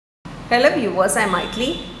Hello viewers, I am Maitli.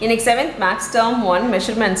 In 7th Max Term 1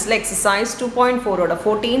 Measurements exercise 2.4 oda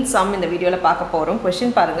 14th sum in the video la paaka porom. Question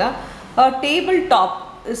parunga. A tabletop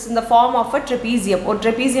is in the form of a trapezium. Or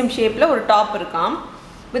trapezium shape la or top irukam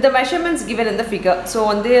with the measurements given in the figure. So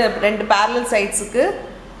on the rendu parallel sides ku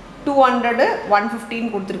 200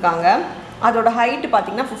 115 kuduthirukanga. Adoda height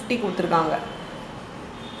pathina 50 kuduthirukanga.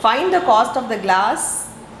 Find the cost of the glass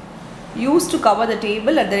used to cover the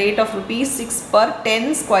table at the rate of rupees 6 per 10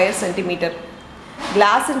 square centimeter.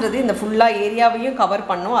 Glass என்றது இந்த ஃபுல்லா ஏரியாவையும் cover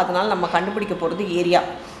பண்ணோம். அதனால நம்ம கண்டுபிடிக்க போறது area.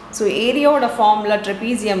 So ஏரியாவோட formula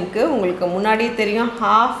ட்ரெபீசியம்க்கு உங்களுக்கு முன்னாடியே தெரியும்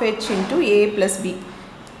half h into a plus b.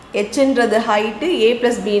 h என்றது height, a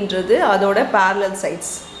plus b என்றது அதோட parallel sides.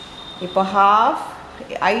 இப்போ half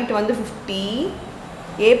height வந்து 50,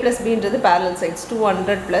 a plus b என்றது parallel sides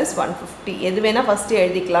 200 plus 150. எது வேணா ஃபர்ஸ்ட்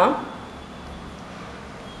எழுதிக்கலாம்.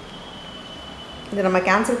 இதை நம்ம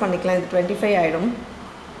கேன்சல் பண்ணிக்கலாம். இது 25 ஆகிடும்.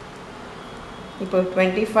 இப்போ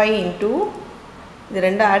 25 இன்ட்டு இது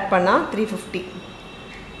ரெண்டு ஆட் பண்ணால் 350.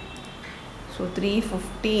 So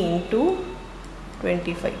 350 into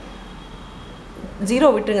 25. ஜீரோ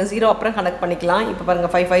விட்டுருங்க, ஜீரோ அப்புறம் கனெக்ட் பண்ணிக்கலாம். இப்போ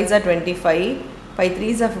பாருங்கள் 5 5s are 25, 5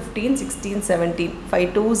 3s are 15, 16 17,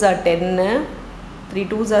 5 2s are 10, 3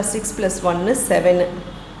 2s are 6 plus 1 7.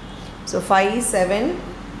 So 5 7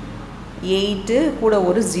 8 கூட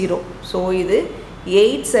ஒரு 0. ஸோ இது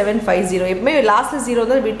 8750. எப்பவுமே லாஸ்ட்டில் 0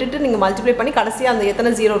 தான் விட்டுட்டு நீங்கள் மல்டிப்ளை பண்ணி கடைசியாக அந்த எத்தனை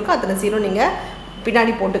 0 இருக்கோ அத்தனை 0 நீங்கள்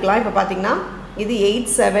பின்னாடி போட்டுக்கலாம். இப்போ பார்த்தீங்கன்னா இது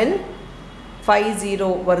 8750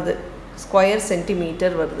 வருது, ஸ்கொயர்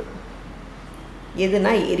சென்டிமீட்டர் வருது.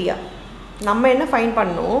 எதுனா ஏரியா. நம்ம என்ன ஃபைண்ட்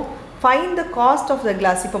பண்ணோம், find the cost of the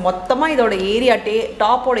class. இப்போ மொத்தமாக இதோட ஏரியா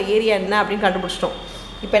டாப்போட ஏரியா என்ன அப்படின்னு கண்டுபிடிச்சிட்டோம்.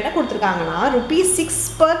 இப்போ என்ன கொடுத்துருக்காங்கன்னா rupees 6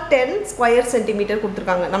 per 10 ஸ்கொயர் சென்டிமீட்டர்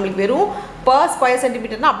கொடுத்துருக்காங்க. நம்மளுக்கு வெறும் per ஸ்கொயர்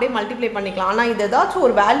சென்டிமீட்டர்னால் அப்படியே மல்டிப்ளை பண்ணிக்கலாம். ஆனால் இது ஏதாச்சும்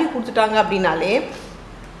ஒரு வேல்யூ கொடுத்துட்டாங்க அப்படின்னாலே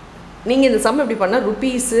நீங்கள் இந்த சம் எப்படி பண்ணால்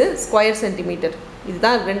ருப்பீஸு ஸ்கொயர் சென்டிமீட்டர்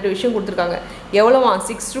இதுதான் ரெண்டு விஷயம் கொடுத்துருக்காங்க. எவ்வளோவா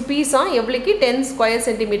 6 ருப்பீஸா, எவ்வளோக்கு 10 ஸ்கொயர்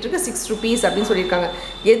சென்டிமீட்டருக்கு 6 ருப்பீஸ் அப்படின்னு சொல்லியிருக்காங்க.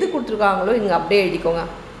 எது கொடுத்துருக்காங்களோ இங்கே அப்படியே எழுதிக்கோங்க.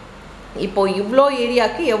 இப்போது இவ்வளோ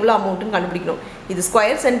ஏரியாவுக்கு எவ்வளோ அமௌண்ட்டுன்னு கண்டுபிடிக்கணும். இது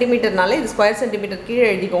ஸ்கொயர் சென்டிமீட்டர்னால இது ஸ்கொயர் சென்டிமீட்டர் கீழே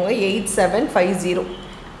எழுதிக்கோங்க 8750.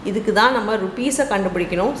 இதுக்கு தான் நம்ம ருப்பீஸை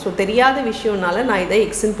கண்டுபிடிக்கணும். ஸோ தெரியாத விஷயம்னால நான் இதை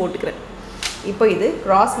எக்ஸ்ன்னு போட்டுக்கிறேன். இப்போ இது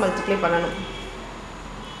கிராஸ் மல்டிப்ளை பண்ணணும்.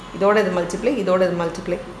 இதோட இது மல்டிப்ளை, இதோட இது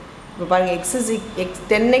மல்டிப்ளை. இப்போ பாருங்கள் x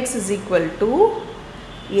 10x is equal to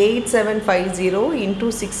 8750 into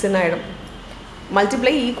 6ன்னு ஆகிடும்.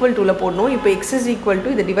 மல்டிப்ளை ஈக்குவல் டூவில் போடணும். இப்போ x is equal to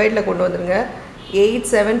இதை டிவைடில் கொண்டு வந்துடுங்க.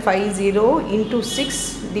 8750 into 6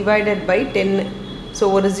 divided by 10. ஸோ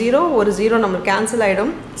ஒரு 0 நம்மளுக்கு கேன்சல்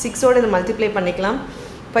ஆகிடும். 6ஓட இதை மல்டிப்ளை பண்ணிக்கலாம்.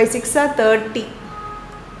 5 6 are 30,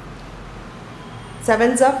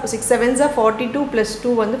 6 7s are 42 plus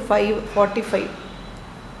 2 வந்து 5 45,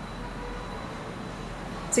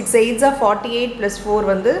 6 8s are 48 plus 4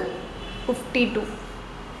 வந்து 52.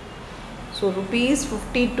 So rupees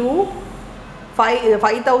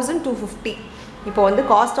 52,5250. இப்போ வந்து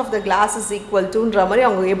cost of the class is equal டுன்ற மாதிரி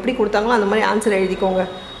அவங்க எப்படி கொடுத்தாங்களோ அந்த மாதிரி ஆன்சர் எழுதிக்கோங்க.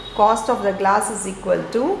 Cost of the class is equal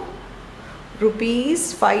to rupees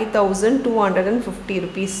 5250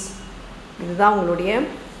 rupees. இதுதான் உங்களுடைய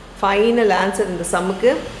ஃபைனல் ஆன்சர் இந்த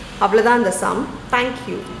சம்முக்கு. அவ்வளோதான் இந்த சம்.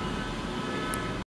 தேங்க்யூ.